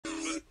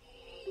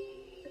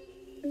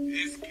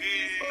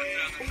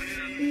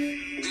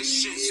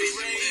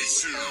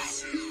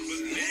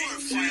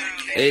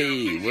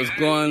Hey, what's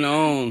going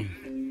on?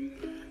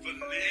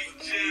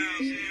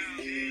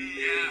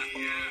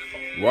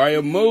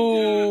 Royal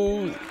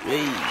Mood.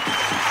 Hey.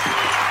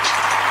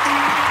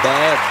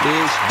 Bad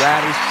bitch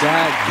riding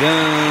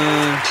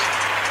shotgun.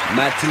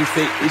 My team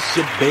say it's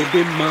your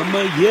baby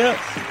mama, yep.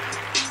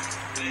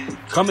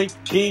 Coming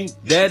King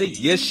Daddy,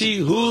 yes, she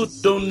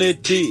hooked on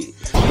that dick.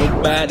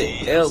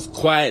 Nobody else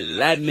quite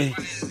like me.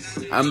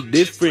 I'm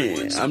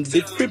different,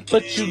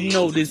 but you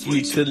know this.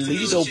 Me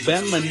Toledo,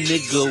 Bama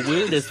nigga,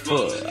 weird as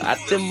fuck. I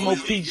them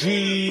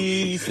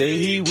OPG, say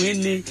he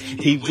winning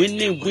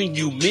when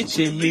you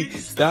mention me.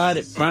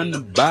 Started from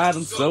the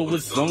bottom, so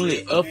it's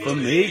only up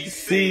from me to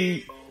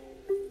see.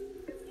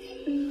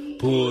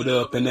 Pulled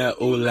up in that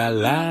ooh la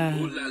la,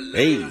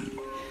 hey.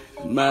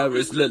 My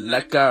wrist look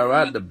like I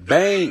robbed the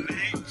bank.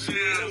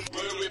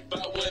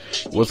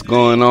 What's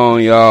going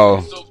on,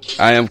 y'all?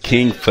 I am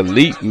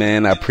KingFelipe,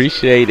 man. I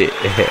appreciate it.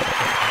 You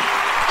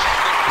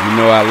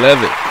know I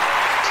love it.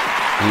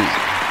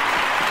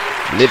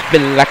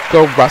 Living like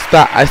a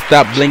rockstar, I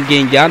stop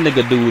blinking. Y'all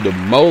nigga do the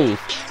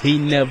most. He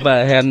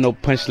never had no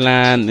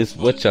punchline, is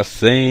what y'all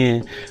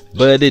saying.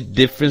 But it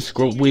different,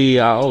 screw, we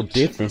all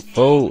different,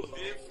 folks.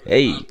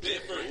 Hey,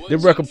 the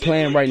record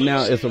playing right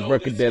now is a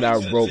record that I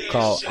wrote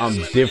called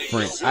I'm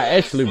Different. I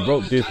actually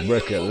wrote this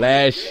record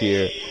last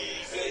year.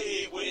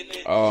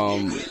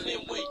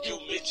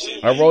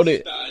 I wrote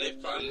it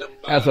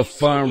as a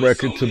fun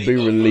record to be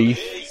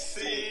released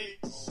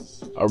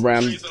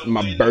around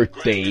my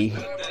birthday,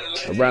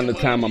 around the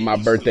time of my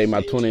birthday,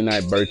 my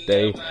 29th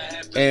birthday.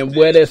 And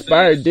what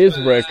inspired this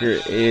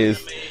record is,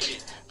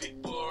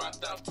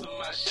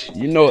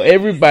 you know,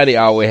 everybody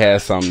always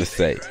has something to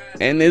say.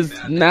 And it's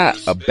not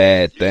a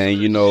bad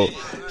thing, you know,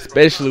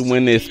 especially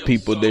when it's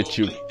people that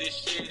you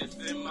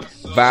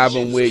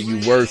vibing with, you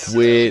work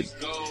with.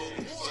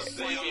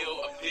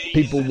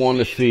 People want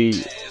to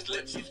see,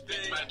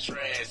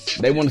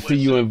 they want to see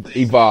you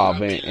evolve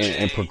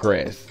and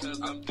progress.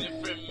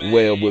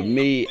 Well, with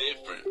me,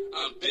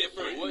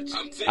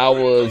 I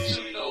was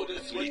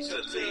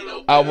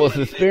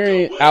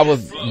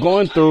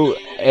going through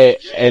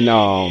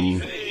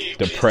an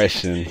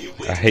depression.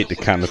 I hate to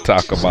kind of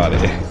talk about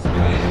it,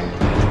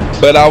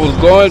 but I was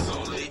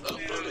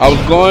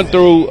going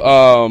through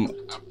a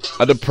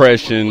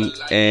depression,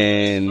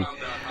 and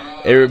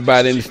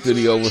everybody in the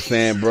studio was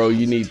saying, bro,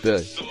 you need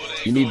to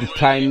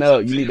tighten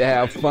up, you need to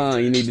have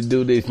fun, you need to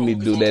do this, you need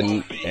to do that,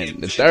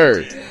 and the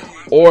third.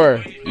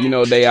 Or, you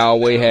know, they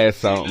always had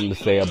something to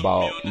say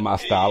about my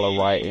style of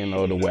writing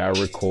or the way I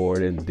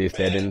record and this,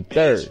 that, and the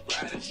third.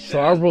 So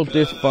I wrote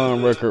this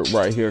fun record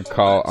right here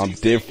called I'm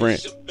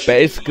Different.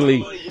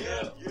 Basically,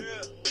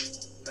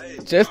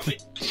 just to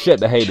shut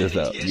the haters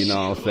up, you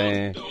know what I'm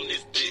saying?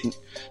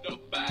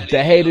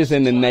 The haters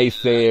and the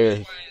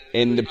naysayers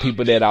and the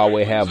people that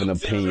always have an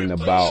opinion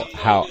about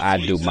how I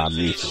do my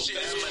music.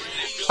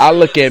 I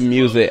look at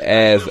music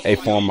as a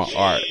form of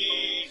art,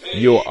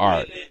 your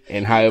art,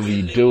 and however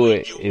you do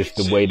it is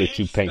the way that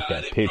you paint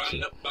that picture.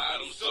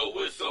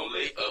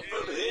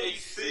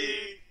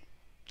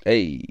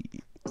 Hey.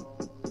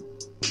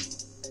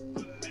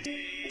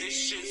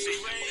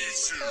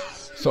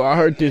 So I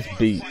heard this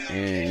beat,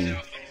 and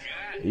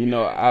you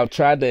know, I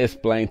tried to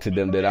explain to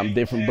them that I'm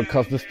different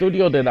because the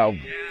studio that I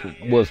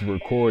was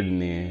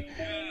recording in,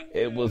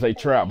 it was a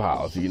trap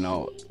house, you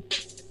know,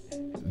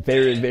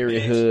 very, very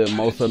hood.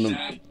 Most of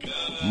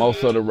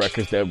the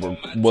records that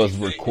was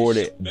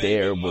recorded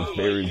there was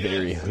very,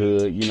 very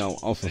hood, you know,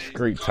 on some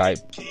street type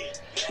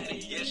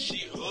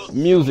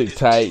music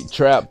type,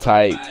 trap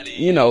type,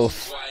 you know,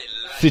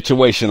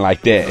 situation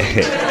like that.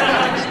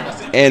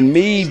 And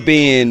me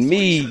being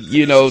me,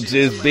 you know,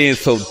 just being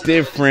so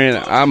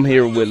different, I'm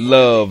here with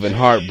love and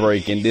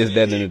heartbreak and this,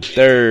 that, and the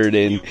third,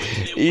 and,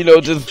 you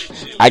know, just,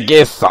 I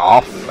guess,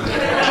 soft.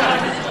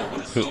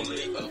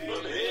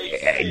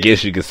 I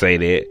guess you could say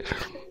that.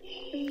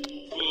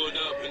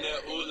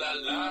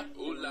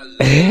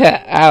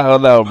 I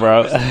don't know,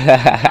 bro.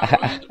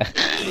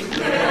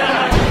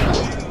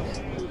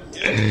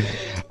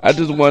 I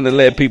just want to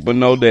let people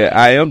know that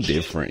I am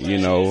different, you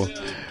know.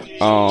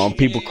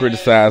 People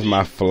criticize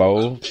my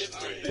flow.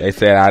 They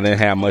said I didn't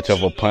have much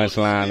of a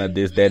punchline or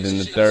this, that,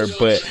 and the third.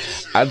 But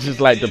I just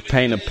like to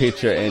paint a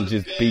picture and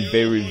just be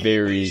very,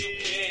 very,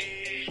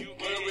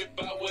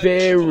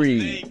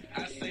 very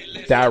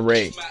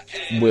direct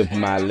with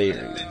my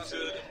lyrics.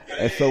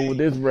 And so with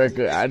this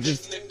record, I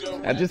just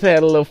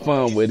had a little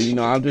fun with it. You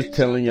know, I'm just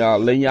telling y'all,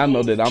 letting y'all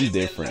know that I'm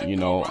different. You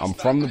know, I'm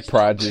from the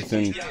projects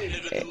and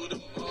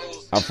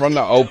I'm from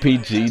the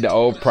OPG, the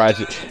old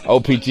project.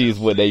 OPG is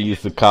what they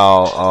used to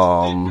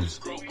call,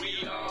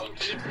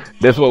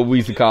 that's what we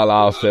used to call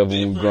ourselves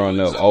when we were growing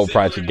up, Old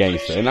Project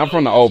Gangster. And I'm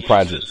from the old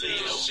project.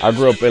 I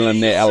grew up in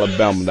Lynette,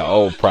 Alabama, the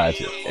old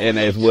project, and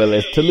as well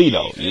as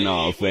Toledo, you know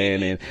what I'm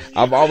saying? And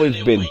I've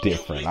always been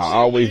different. I've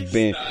always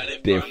been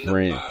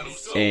different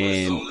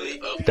and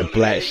the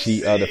black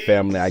sheep of the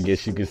family, I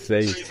guess you could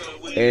say.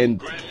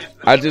 And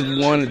I just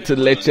wanted to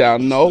let y'all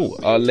know,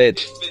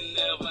 let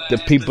the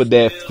people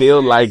that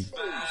feel like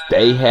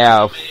they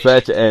have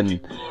such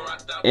an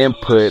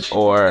input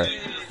or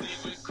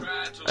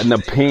an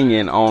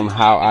opinion on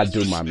how I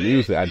do my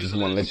music. I just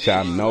want to let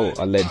y'all know,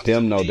 or let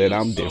them know that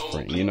I'm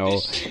different, you know.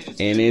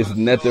 And there's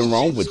nothing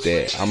wrong with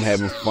that. I'm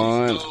having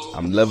fun.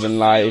 I'm loving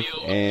life,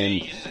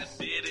 and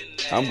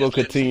I'm gonna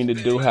continue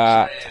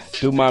to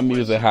do my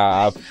music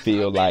how I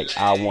feel like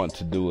I want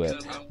to do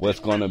it. What's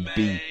gonna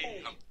be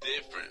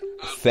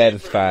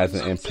satisfying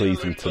and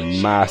pleasing to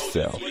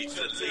myself.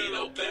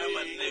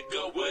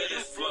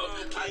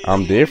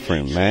 I'm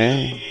different,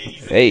 man.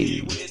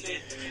 Hey,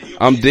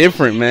 I'm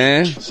different,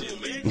 man. See,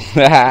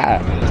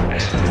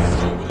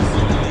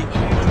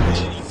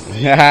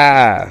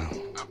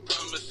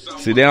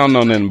 they don't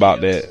know nothing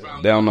about that.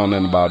 They don't know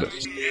nothing about it.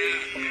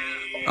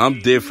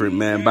 I'm Different,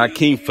 man, by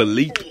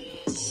KingFelipe.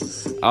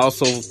 I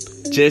also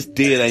just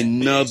did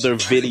another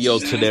video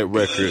to that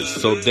record,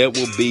 so that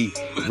will be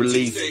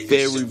released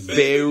very,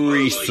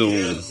 very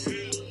soon.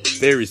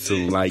 Very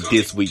soon, like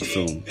this week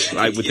soon.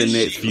 Like within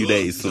the next few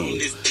days soon.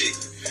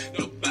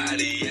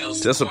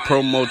 Just a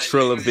promo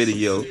trailer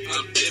video.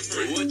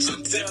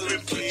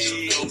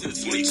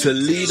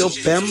 Toledo,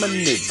 Bama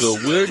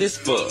nigga, where this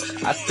for?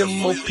 I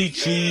them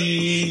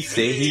OPG,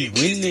 say he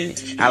winning.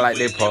 I like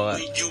that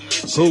part.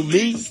 Who,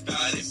 me?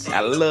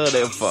 I love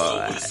that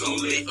part.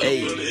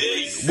 Hey,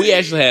 we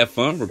actually had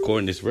fun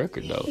recording this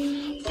record though.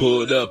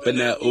 Pulled up in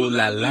that ooh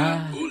la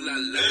la.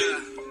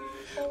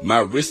 My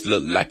wrist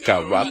look like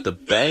I robbed the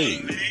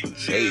bank.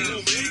 Hey,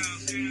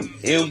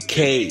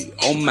 MK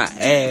on my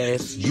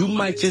ass. You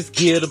might just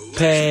get a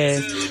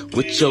pass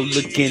with your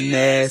looking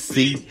ass.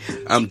 See,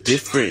 I'm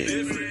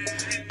different,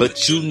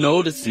 but you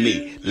notice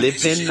me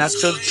living out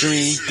your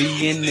dream,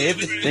 being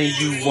everything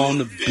you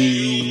wanna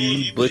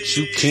be, but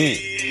you can't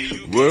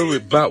worry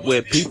about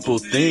what people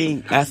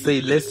think. I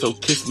say let's go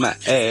kiss my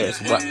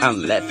ass while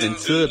I'm laughing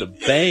to the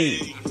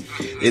bank.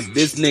 If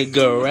this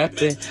nigga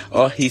rapping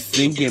or he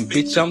singing,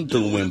 bitch, I'm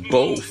doing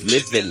both.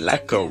 Living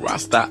like a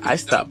rockstar, I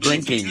stop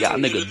blinking, y'all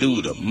nigga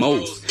do the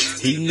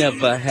most. He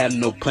never had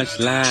no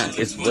punchline,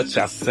 it's what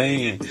y'all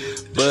saying,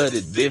 but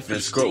it's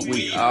different, scroll,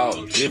 we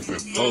all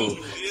different,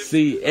 folks.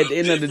 See, at the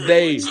end of the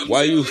day,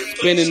 while you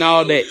spending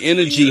all that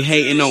energy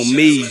hating on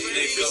me,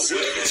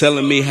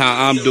 telling me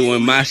how I'm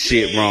doing my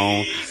shit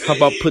wrong, how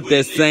about put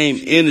that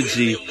same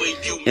energy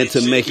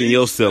into making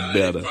yourself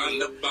better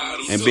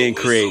and being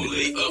creative?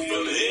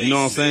 You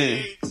know what I'm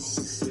saying?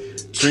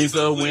 Dreams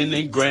of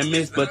winning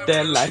Grammys, but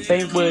that life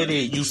ain't what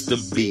it used to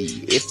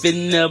be. If it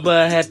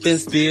never happened,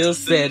 still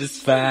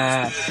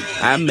satisfied.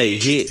 I may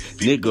hit,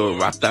 nigga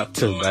rocked out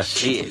to my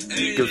shit.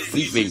 Niggas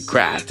even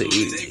cry to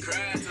it.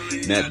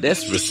 Now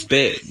that's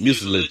respect,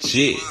 music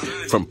legit.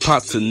 From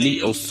pop to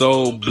neo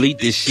soul, bleed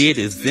this shit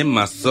is in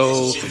my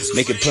soul.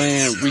 Make it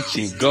plan,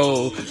 reaching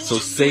goal. So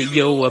say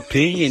your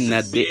opinion,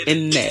 I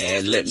didn't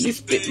add. Let me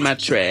spit my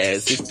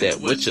trash. If that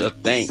what you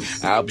think,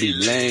 I'll be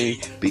lame.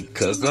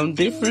 Because I'm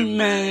different,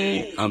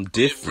 man. I'm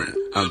different.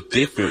 I'm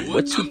different.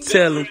 What you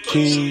tell him,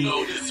 King?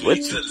 What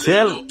you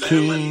tell him,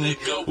 King?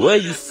 Where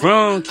you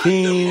from,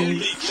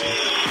 King?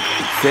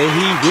 Say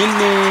he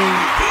winning.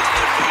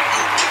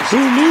 Who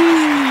me?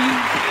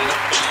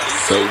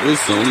 So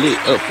it's only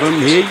up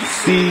from here, you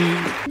see.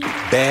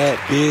 Bad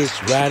bitch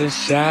riding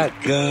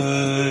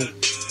shotgun.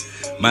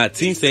 My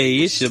team say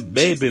it's your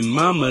baby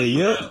mama,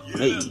 yeah.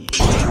 Hey.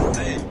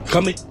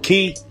 Call me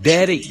King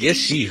Daddy, yes,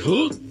 she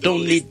hooked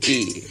on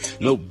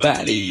it.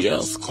 Nobody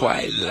else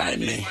quite like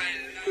me.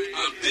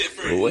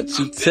 What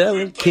you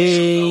tellin',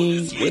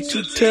 King? What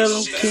you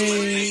tellin',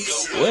 King?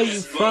 Where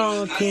you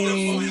from,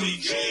 King?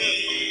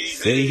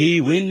 Say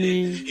he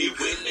winning.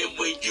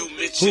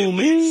 Who,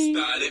 me?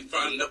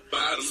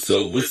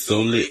 So it's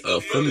only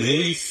up from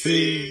here, you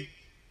see.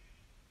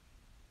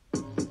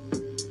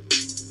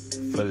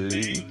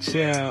 Felipe,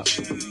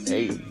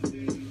 hey.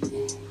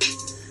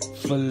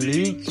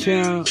 Felipe,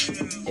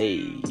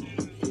 hey.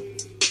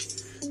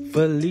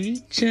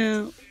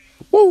 Felipe,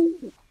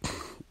 woo.